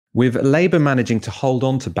With Labour managing to hold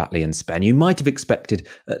on to Batley and Spen, you might have expected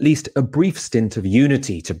at least a brief stint of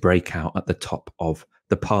unity to break out at the top of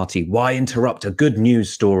the party. Why interrupt a good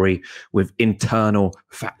news story with internal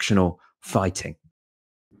factional fighting?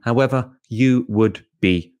 However, you would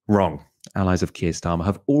be wrong. Allies of Keir Starmer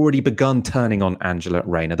have already begun turning on Angela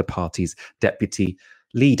Rayner, the party's deputy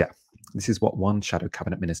leader. This is what one shadow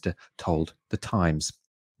cabinet minister told The Times.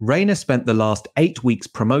 Rayner spent the last 8 weeks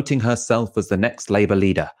promoting herself as the next Labour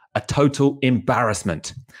leader. A total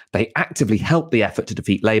embarrassment. They actively helped the effort to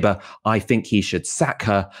defeat Labour. I think he should sack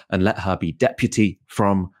her and let her be deputy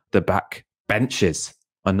from the back benches.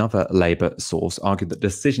 Another Labour source argued that the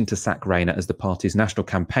decision to sack Rayner as the party's national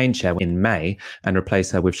campaign chair in May and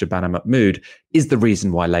replace her with Shabana Mahmood is the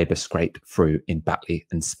reason why Labour scraped through in Batley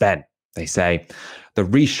and Spen. They say the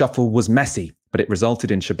reshuffle was messy, but it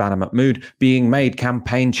resulted in Shabana Mahmood being made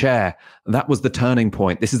campaign chair. That was the turning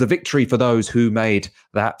point. This is a victory for those who made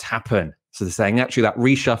that happen. So they're saying actually that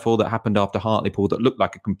reshuffle that happened after Hartlepool that looked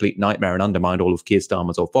like a complete nightmare and undermined all of Keir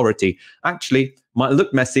Starmer's authority actually might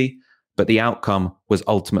look messy, but the outcome was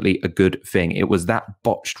ultimately a good thing. It was that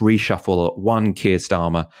botched reshuffle that won Keir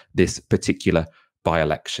Starmer this particular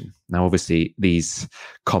by-election. Now, obviously, these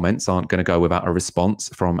comments aren't going to go without a response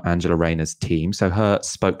from Angela Rayner's team. So her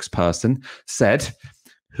spokesperson said,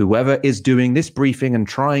 whoever is doing this briefing and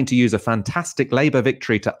trying to use a fantastic Labour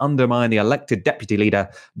victory to undermine the elected deputy leader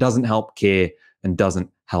doesn't help Keir and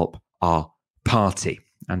doesn't help our party.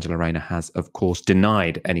 Angela Rayner has, of course,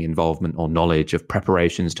 denied any involvement or knowledge of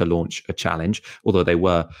preparations to launch a challenge, although they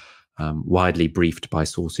were widely briefed by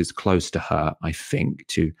sources close to her, I think,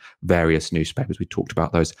 to various newspapers. We talked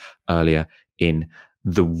about those earlier in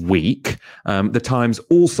the week. The Times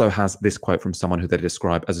also has this quote from someone who they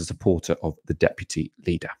describe as a supporter of the deputy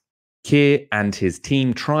leader. Keir and his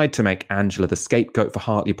team tried to make Angela the scapegoat for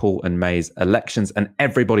Hartlepool and May's elections, and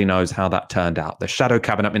everybody knows how that turned out. The shadow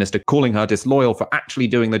cabinet minister calling her disloyal for actually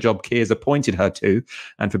doing the job Keir's appointed her to,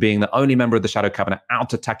 and for being the only member of the shadow cabinet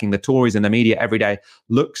out attacking the Tories in the media every day,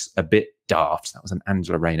 looks a bit daft. That was an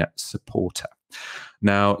Angela Rayner supporter.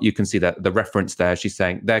 Now, you can see that the reference there, she's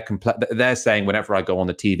saying, they're saying whenever I go on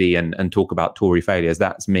the TV and talk about Tory failures,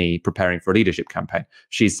 that's me preparing for a leadership campaign.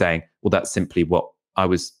 She's saying, well, that's simply what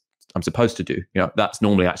I'm supposed to do. You know, that's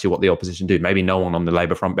normally actually what the opposition do. Maybe no one on the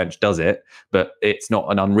Labour front bench does it, but it's not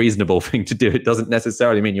an unreasonable thing to do. It doesn't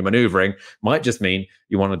necessarily mean you're manoeuvring. Might just mean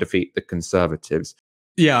you want to defeat the Conservatives.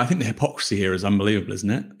 Yeah, I think the hypocrisy here is unbelievable,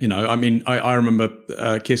 isn't it? You know, I mean, I remember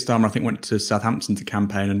Keir Starmer, I think, went to Southampton to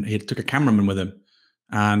campaign, and he took a cameraman with him.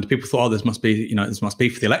 And people thought, oh, this must be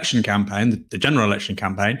for the election campaign, the general election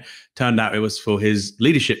campaign. Turned out it was for his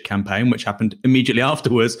leadership campaign, which happened immediately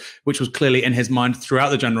afterwards, which was clearly in his mind throughout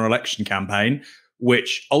the general election campaign,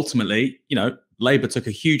 which ultimately, you know, Labour took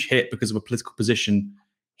a huge hit because of a political position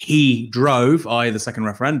he drove, i.e. the second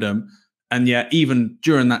referendum. And yet, even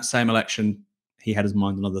during that same election, he had his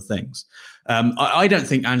mind on other things. I don't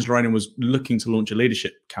think Angela Rayner was looking to launch a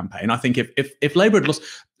leadership campaign. I think if Labour had lost,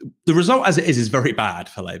 the result as it is very bad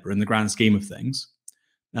for Labour in the grand scheme of things.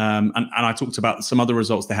 And I talked about some other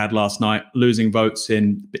results they had last night, losing votes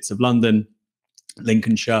in bits of London,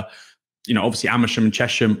 Lincolnshire, you know, obviously Amersham and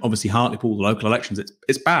Chesham, obviously Hartlepool, the local elections.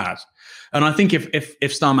 It's bad. And I think if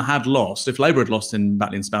Starmer had lost, if Labour had lost in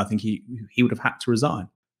Batley and Spen, I think he would have had to resign.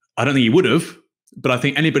 I don't think he would have. But I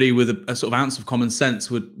think anybody with a sort of ounce of common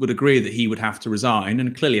sense would agree that he would have to resign.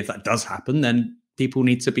 And clearly, if that does happen, then people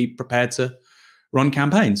need to be prepared to run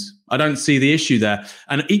campaigns. I don't see the issue there.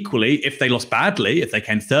 And equally, if they lost badly, if they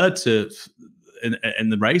came third in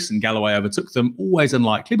the race and Galloway overtook them, always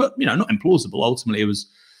unlikely, but you know, not implausible. Ultimately,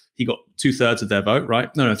 he got 2/3 of their vote,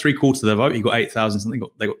 right? No, 3/4 of their vote. He got 8,000 something.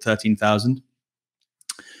 They got 13,000.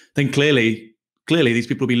 Then clearly, these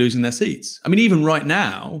people will be losing their seats. I mean, even right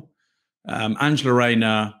now. Angela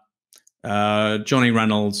Rayner, Johnny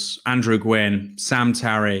Reynolds, Andrew Gwynn, Sam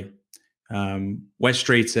Tarry, Wes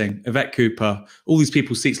Streeting, Yvette Cooper, all these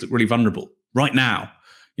people's seats look really vulnerable right now.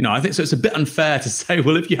 You know, I think so. It's a bit unfair to say,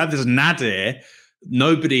 well, if you have this nadir,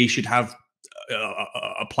 nobody should have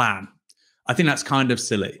a plan. I think that's kind of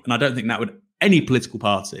silly. And I don't think that would any political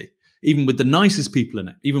party, even with the nicest people in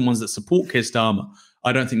it, even ones that support Keir Starmer,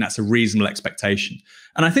 I don't think that's a reasonable expectation.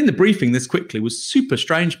 And I think the briefing this quickly was super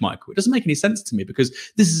strange, Michael. It doesn't make any sense to me because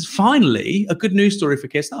this is finally a good news story for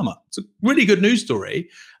Keir Starmer. It's a really good news story.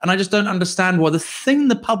 And I just don't understand why the thing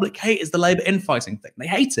the public hate is the Labour infighting thing. They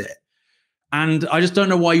hate it. And I just don't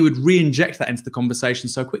know why you would re-inject that into the conversation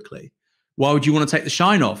so quickly. Why would you want to take the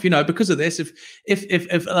shine off? You know, because of this,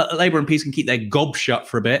 if Labour and Peace can keep their gob shut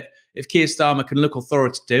for a bit, if Keir Starmer can look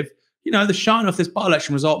authoritative, you know, the shine off this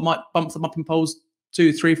by-election result might bump them up in polls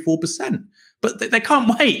 2, 3, 4%. But they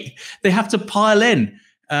can't wait. They have to pile in.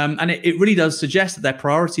 And it really does suggest that their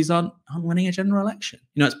priorities aren't winning a general election.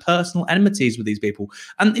 It's personal enmities with these people.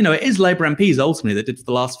 And, it is Labour MPs ultimately that did for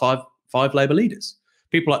the last five Labour leaders.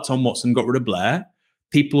 People like Tom Watson got rid of Blair.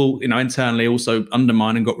 People, internally also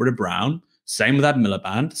undermined and got rid of Brown. Same with Ed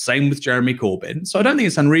Miliband. Same with Jeremy Corbyn. So I don't think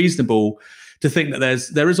it's unreasonable to think that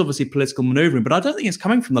there is obviously political manoeuvring, but I don't think it's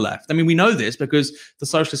coming from the left. I mean, we know this because the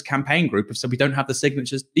Socialist Campaign Group have said we don't have the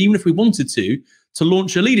signatures, even if we wanted to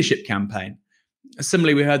launch a leadership campaign.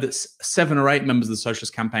 Similarly, we heard that 7 or 8 members of the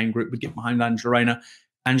Socialist Campaign Group would get behind Angela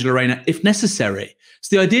Rayner if necessary.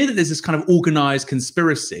 So the idea that there's this kind of organised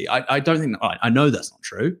conspiracy, I don't think, I know that's not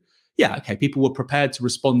true. Yeah, okay, people were prepared to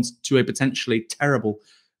respond to a potentially terrible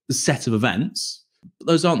set of events, but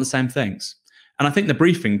those aren't the same things. And I think the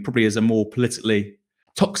briefing probably is a more politically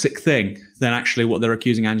toxic thing than actually what they're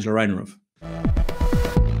accusing Angela Rayner of.